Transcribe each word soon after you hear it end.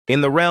In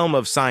the realm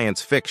of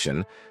science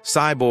fiction,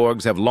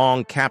 cyborgs have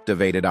long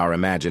captivated our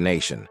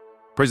imagination,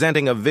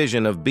 presenting a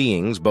vision of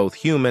beings both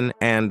human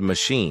and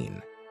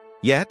machine.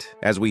 Yet,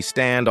 as we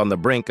stand on the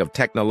brink of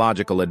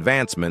technological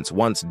advancements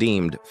once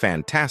deemed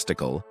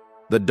fantastical,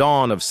 the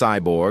dawn of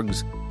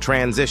cyborgs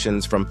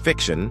transitions from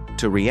fiction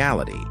to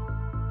reality.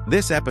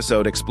 This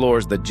episode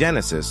explores the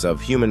genesis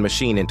of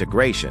human-machine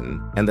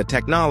integration and the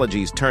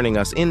technologies turning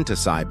us into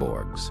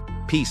cyborgs,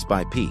 piece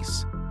by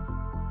piece.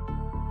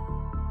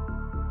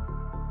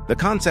 The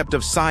concept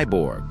of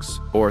cyborgs,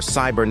 or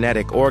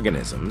cybernetic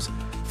organisms,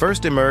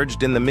 first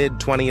emerged in the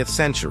mid-20th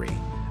century,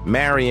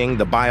 marrying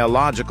the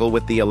biological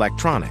with the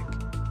electronic.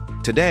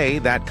 Today,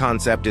 that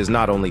concept is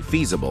not only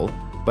feasible,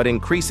 but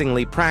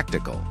increasingly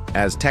practical,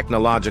 as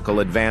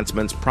technological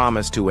advancements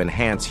promise to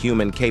enhance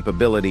human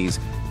capabilities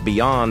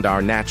beyond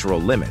our natural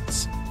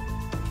limits.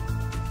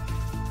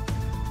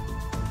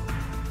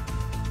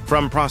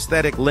 From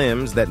prosthetic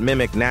limbs that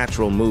mimic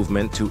natural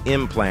movement to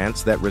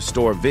implants that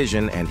restore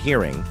vision and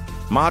hearing,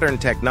 modern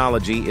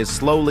technology is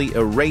slowly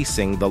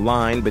erasing the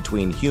line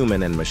between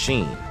human and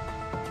machine.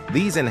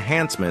 These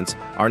enhancements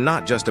are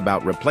not just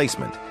about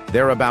replacement,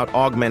 they're about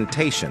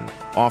augmentation,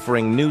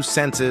 offering new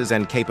senses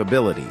and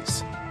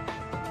capabilities.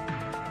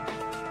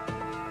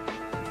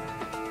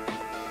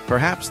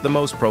 Perhaps the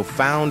most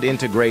profound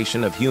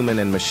integration of human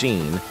and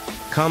machine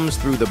comes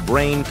through the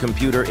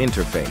brain-computer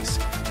interface,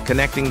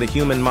 connecting the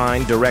human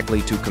mind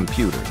directly to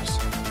computers.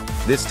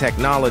 This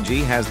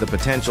technology has the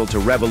potential to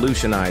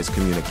revolutionize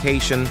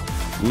communication,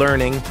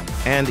 learning,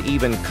 and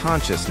even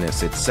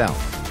consciousness itself.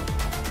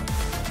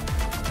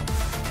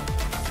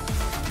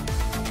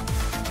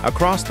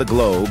 Across the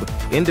globe,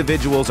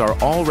 individuals are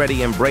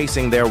already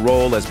embracing their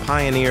role as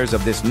pioneers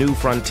of this new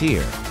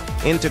frontier,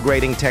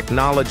 integrating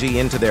technology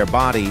into their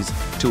bodies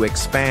to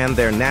expand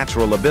their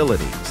natural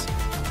abilities.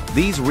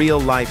 These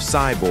real-life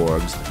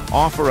cyborgs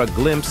offer a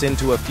glimpse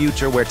into a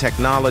future where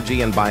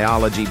technology and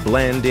biology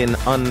blend in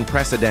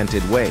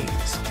unprecedented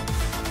ways.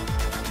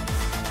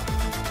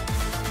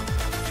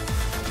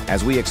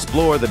 As we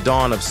explore the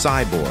dawn of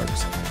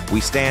cyborgs, we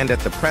stand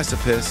at the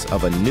precipice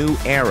of a new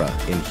era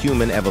in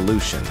human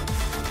evolution.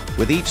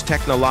 With each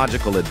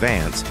technological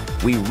advance,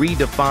 we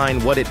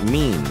redefine what it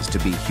means to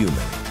be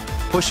human,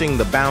 pushing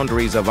the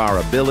boundaries of our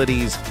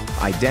abilities,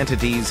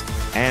 identities,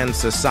 and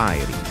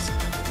societies.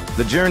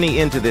 The journey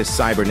into this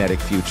cybernetic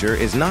future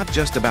is not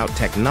just about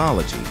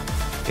technology,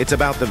 it's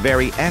about the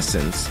very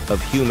essence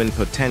of human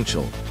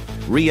potential,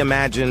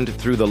 reimagined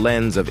through the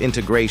lens of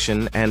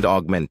integration and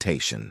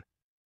augmentation.